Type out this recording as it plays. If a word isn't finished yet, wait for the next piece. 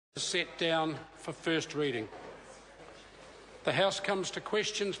Set down for first reading. The House comes to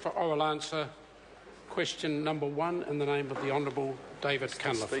questions for oral answer. Question number 1 in the name of the Honourable David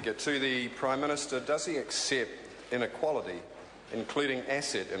Cunliffe. Speaker, to the Prime Minister, does he accept inequality, including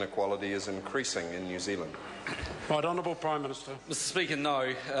asset inequality, is increasing in New Zealand? Right Honourable Prime Minister. Mr Speaker,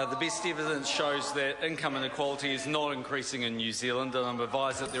 no. The best evidence shows that income inequality is not increasing in New Zealand, and I'm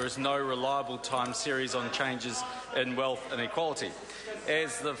advised that there is no reliable time series on changes in wealth inequality.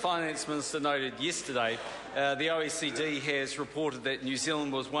 As the Finance Minister noted yesterday, the OECD has reported that New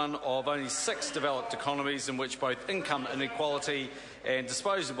Zealand was one of only 6 developed economies in which both income inequality and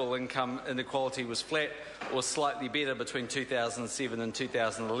disposable income inequality was flat or slightly better between 2007 and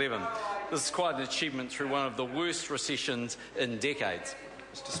 2011. This is quite an achievement through one of the worst recessions in decades.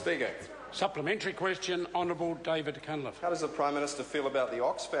 Mr Speaker. Supplementary question, Honourable David Cunliffe. How does the Prime Minister feel about the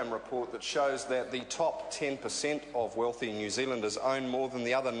Oxfam report that shows that the top 10% of wealthy New Zealanders own more than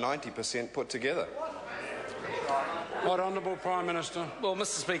the other 90% put together? Right Honourable Prime Minister. Well,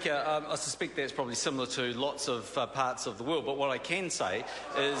 Mr Speaker, I suspect that's probably similar to lots of parts of the world, but what I can say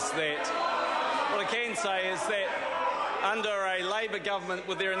is that under a Labor government,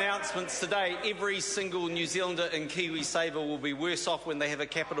 with their announcements today, every single New Zealander in KiwiSaver will be worse off when they have a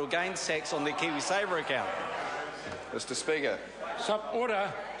capital gains tax on their KiwiSaver account. Mr Speaker.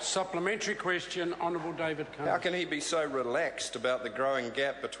 Order. Supplementary question, Honourable David Cunliffe. How can he be so relaxed about the growing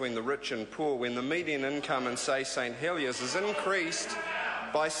gap between the rich and poor when the median income in, say, St Heliers has increased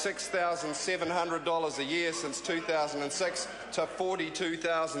by $6,700 a year since 2006 to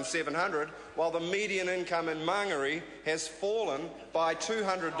 $42,700, while the median income in Mangere has fallen by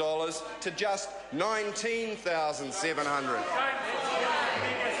 $200 to just $19,700.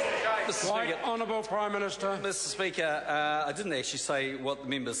 Right, Honourable Prime Minister. Mr Speaker, I didn't actually say what the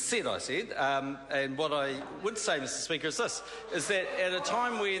members said I said, and what I would say, Mr Speaker, is this, is that at a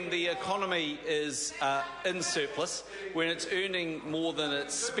time when the economy is in surplus, when it's earning more than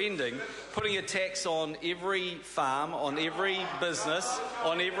it's spending, putting a tax on every farm, on every business,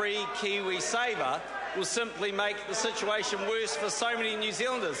 on every KiwiSaver will simply make the situation worse for so many New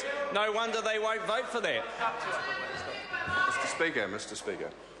Zealanders. No wonder they won't vote for that. Mr Speaker.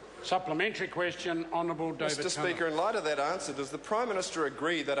 Supplementary question, Honourable David Mr Speaker, in light of that answer, does the Prime Minister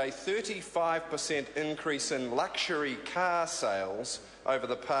agree that a 35% increase in luxury car sales over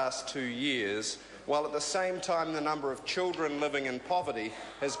the past 2 years, while at the same time the number of children living in poverty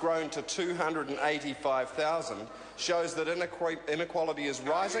has grown to 285,000, shows that inequality is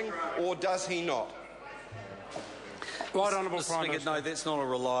rising, or does he not? Right, Honourable Prime Speaker, Minister. no, that's not a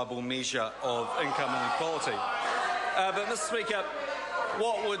reliable measure of income inequality. But, Mr Speaker,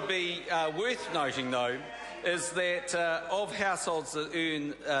 what would be worth noting, though, is that of households that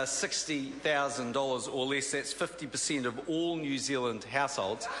earn $60,000 or less, that's 50% of all New Zealand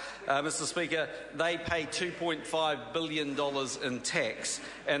households, Mr Speaker, they pay $2.5 billion in tax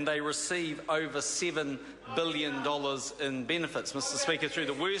and they receive over $7 billion in benefits. Mr Speaker, through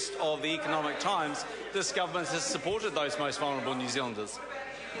the worst of the economic times, this government has supported those most vulnerable New Zealanders.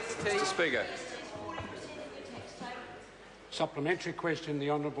 Mr Speaker. Supplementary question, the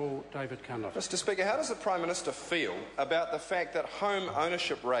Honourable David Cunliffe. Mr Speaker, how does the Prime Minister feel about the fact that home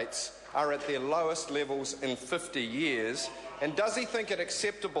ownership rates are at their lowest levels in 50 years? And does he think it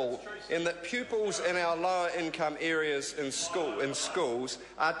acceptable in that pupils in our lower income areas in schools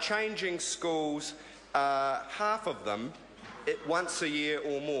are changing schools, half of them, once a year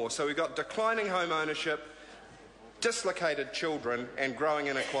or more? So we've got declining home ownership, dislocated children and growing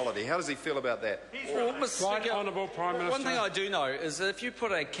inequality. How does he feel about that? Well, Mr. Right, Speaker, Honourable Prime Minister. one thing I do know is that if you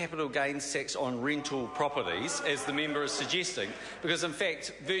put a capital gains tax on rental properties, as the member is suggesting, because in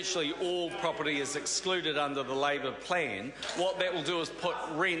fact virtually all property is excluded under the Labor plan, what that will do is put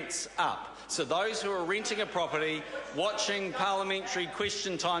rents up. So those who are renting a property, watching parliamentary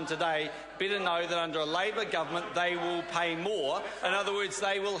question time today, better know that under a Labor government they will pay more. In other words,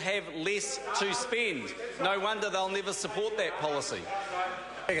 they will have less to spend. No wonder they'll never support that policy.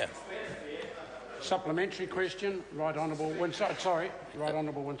 Supplementary question, Right Honourable Winston. Right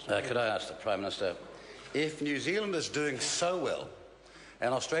Honourable Winston. Could I ask the Prime Minister, if New Zealand is doing so well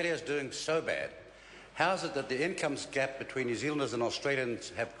and Australia is doing so bad, how is it that the incomes gap between New Zealanders and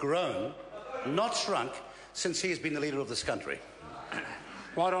Australians have grown, not shrunk, since he has been the leader of this country?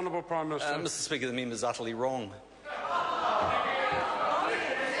 Right Honourable Prime Minister. Mr Speaker, the member is utterly wrong.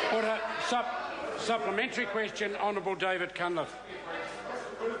 Order. Supplementary question, Honourable David Cunliffe.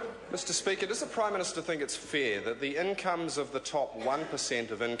 Mr Speaker, does the Prime Minister think it's fair that the incomes of the top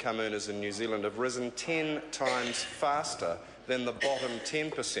 1% of income earners in New Zealand have risen 10 times faster than the bottom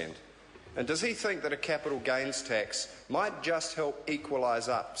 10%? And does he think that a capital gains tax might just help equalise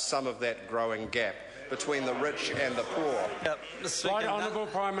up some of that growing gap between the rich and the poor? Mr. Speaker, Right, Honourable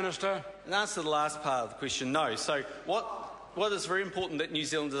Prime Minister. in answer to the last part of the question, no. So what is very important that New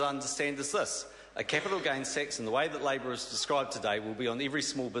Zealanders understand is this. A capital gains tax, in the way that Labour has described today, will be on every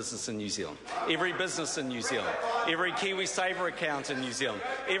small business in New Zealand, every business in New Zealand, every Kiwi Saver account in New Zealand,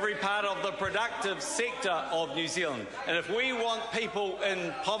 every part of the productive sector of New Zealand. And if we want people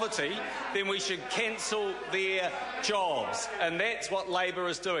in poverty, then we should cancel their jobs. And that's what Labour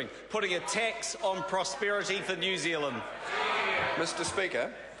is doing, putting a tax on prosperity for New Zealand. Mr. Speaker.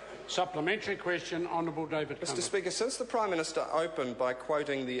 Supplementary question, Honourable David Cunliffe. Mr. Speaker, since the Prime Minister opened by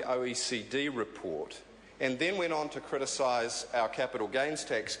quoting the OECD report and then went on to criticise our capital gains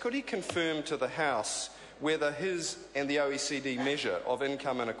tax, could he confirm to the House whether his and the OECD measure of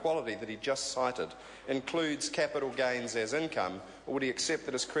income inequality that he just cited includes capital gains as income, or would he accept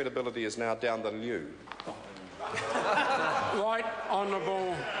that his credibility is now down the loo? Right,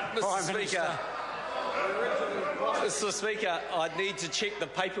 Honourable Prime Minister. Mr. Speaker, I'd need to check the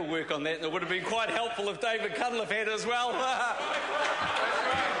paperwork on that, and it would have been quite helpful if David Cunliffe had as well.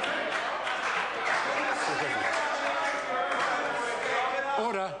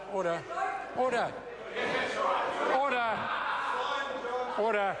 Order, order, order, order,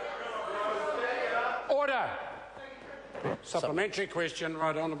 order, order. Supplementary question,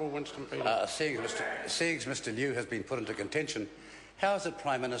 right, Honourable Winston Peters. Seeing as Mr Liu has been put into contention, how is it,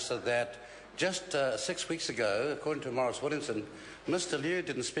 Prime Minister, that just 6 weeks ago, according to Maurice Williamson, Mr Liu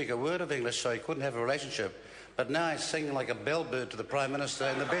didn't speak a word of English, so he couldn't have a relationship, but now he's singing like a bellbird to the Prime Minister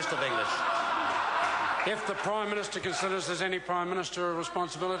in the best of English? If the Prime Minister considers there's any Prime Minister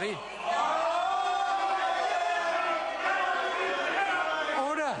responsibility.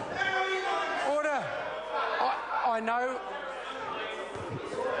 Order! Order! I know.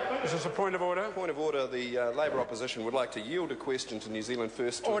 Is this a point of order? Point of order. The Labour opposition would like to yield a question to New Zealand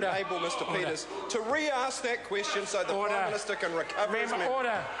First to enable Mr Peters to re-ask that question so the Prime Minister can recover his memory.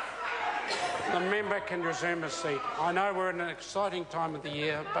 Order! The member can resume his seat. I know we're in an exciting time of the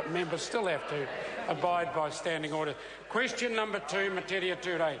year, but members still have to abide by standing orders. Question number 2, Materia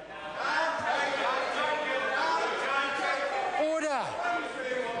Ture. Order!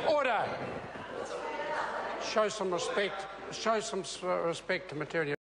 Order! Show some respect. Show some respect to Materia.